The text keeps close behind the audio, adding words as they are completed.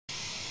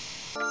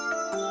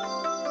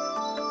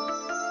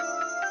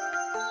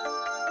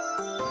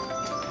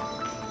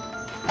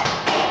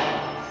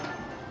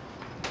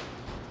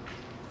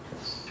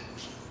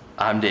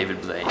I'm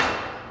David Blaine.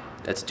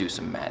 Let's do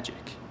some magic.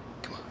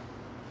 Come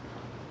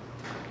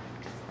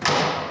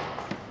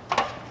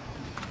on.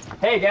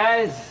 Hey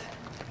guys,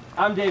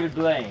 I'm David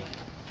Blaine.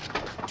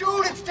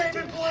 Dude, it's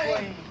David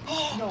Blaine!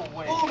 Oh, no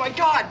way. Oh my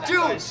God,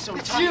 dude! So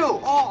it's tight. you!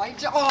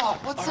 What's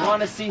up? You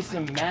want to see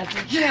some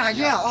magic? Yeah.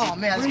 Oh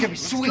man, this is gonna be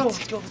sweet.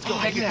 Let's go.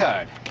 Pick a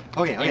card.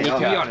 Okay. Do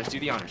the honors. Do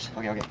the honors.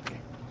 Okay.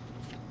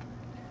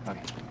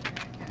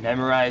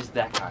 Memorize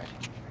that card.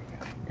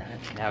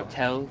 Now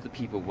tell the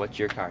people what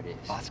your card is.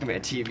 Oh, it's gonna be a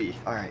TV.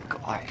 All right.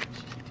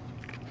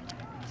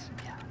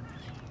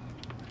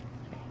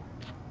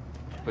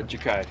 Put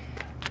your card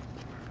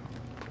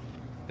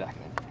back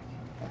in the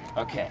deck.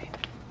 Okay.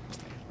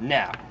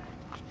 Now,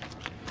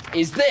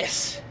 is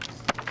this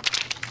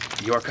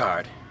your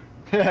card?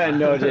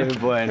 No, David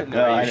Blaine.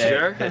 No, Are you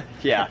sure?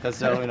 Yeah, that's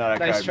definitely not a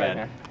Nice card, try,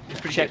 man.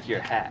 Check your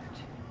hat.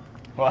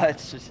 What?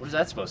 What is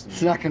that supposed to mean?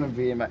 It's not gonna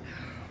be in my.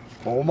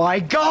 Oh my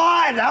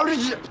God! How did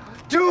you?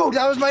 Dude,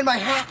 that was in my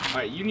hat.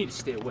 All right, you need to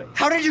stay away.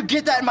 How did you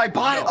get that in my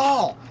body? No.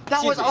 Oh,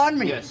 that was on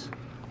me. Yes.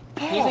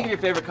 Can you think of your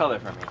favorite color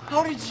for me?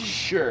 How did you?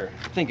 Sure.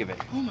 Think of it.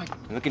 Oh my.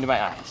 Look into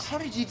my eyes. How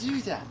did you do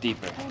that?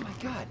 Deeper. Oh my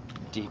God.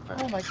 Deeper.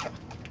 Oh my God.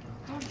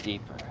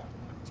 Deeper.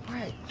 All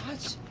right.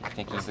 What?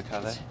 Thinking of the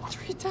color?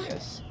 3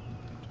 times.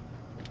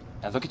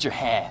 Now look at your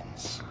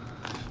hands.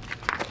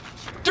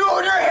 Dude,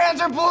 your hands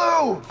are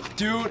blue.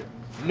 Dude,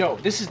 no,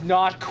 this is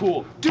not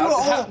cool. Dude,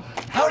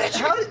 how did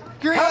you?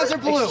 Your hands are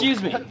blue.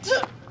 Excuse me.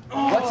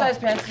 What size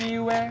pants do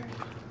you wear?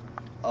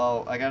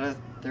 Oh, I got a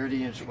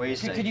 30-inch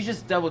waist. Could you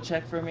just double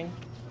check for me?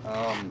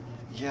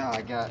 Yeah,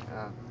 I got,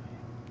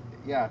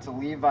 yeah, it's a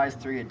Levi's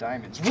 3 of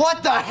diamonds.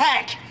 What the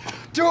heck?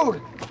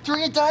 Dude,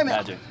 3 of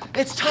diamonds. Magic.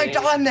 It's typed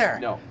on there.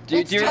 No.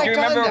 Do you remember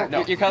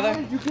your color? How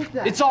did you get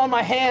that? It's all in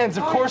my hands.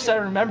 Of course I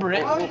remember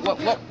it.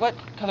 What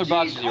color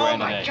boxes are you wearing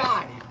today? Oh my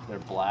God. They're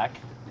black.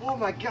 Oh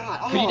my God.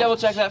 Oh. Could you double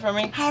check that for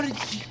me? How did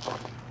you?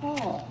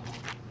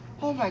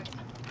 Oh my.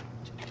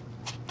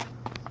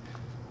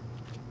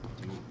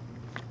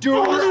 Dude,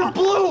 you're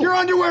blue. Your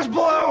underwear's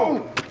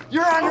blue.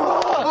 Your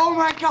underwear. Oh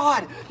my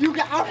God.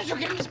 How did you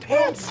get these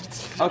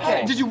pants?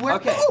 Okay. Did you wear?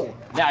 Okay. Oh.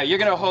 Now you're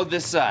gonna hold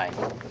this sign.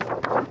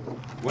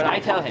 When I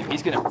tell him,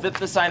 he's gonna flip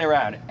the sign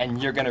around,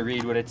 and you're gonna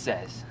read what it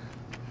says.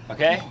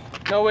 Okay?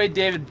 No way,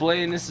 David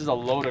Blaine, this is a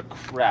load of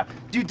crap.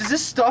 Dude, does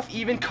this stuff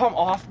even come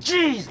off?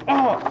 Jeez!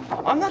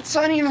 Oh, I'm not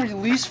signing any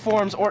release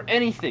forms or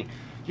anything.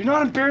 You're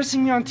not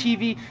embarrassing me on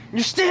TV.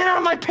 You're staying out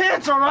of my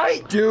pants, all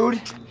right?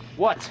 Dude.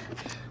 What?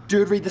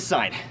 Dude, read the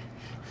sign.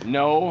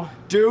 No.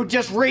 Dude,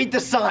 just read the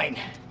sign.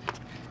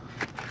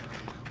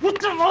 What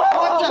the?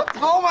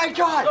 Oh my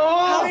God.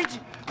 Oh.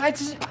 How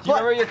did you? Do you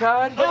remember your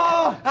card?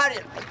 Oh. How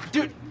did?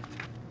 Dude.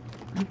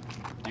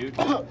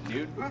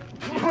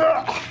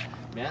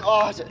 Man.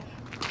 Oh.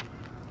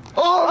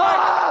 Oh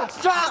my!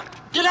 Stop!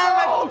 Get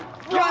out of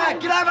my!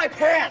 God! Get out of my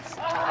pants!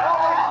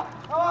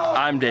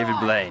 I'm David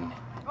Blaine,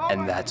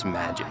 and that's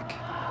magic.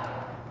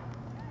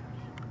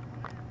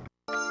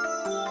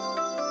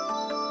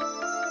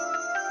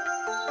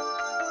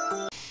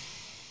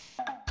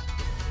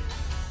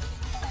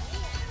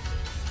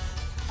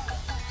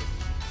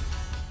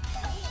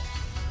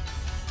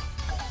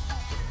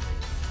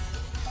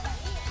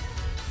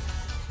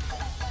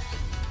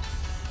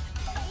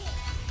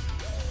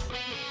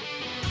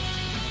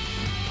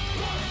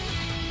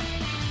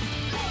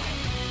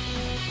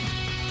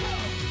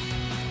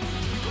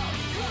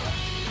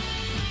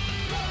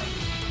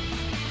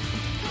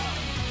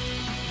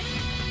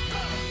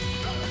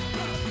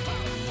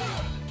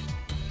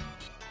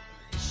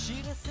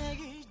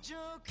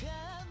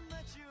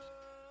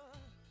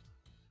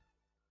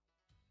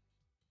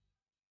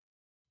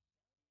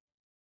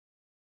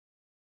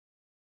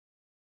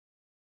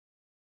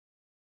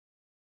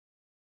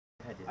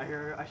 I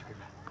hear ice cream.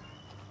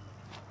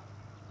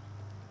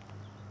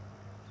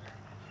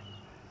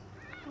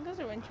 I think those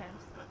are wind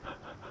chimes.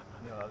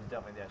 No, that was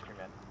definitely the ice cream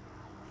man.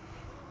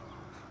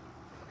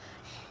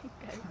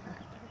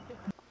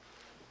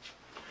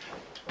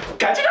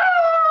 Got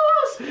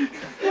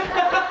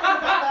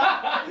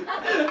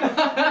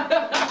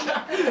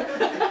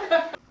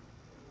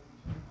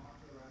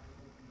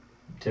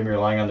Tim, you're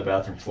lying on the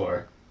bathroom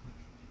floor.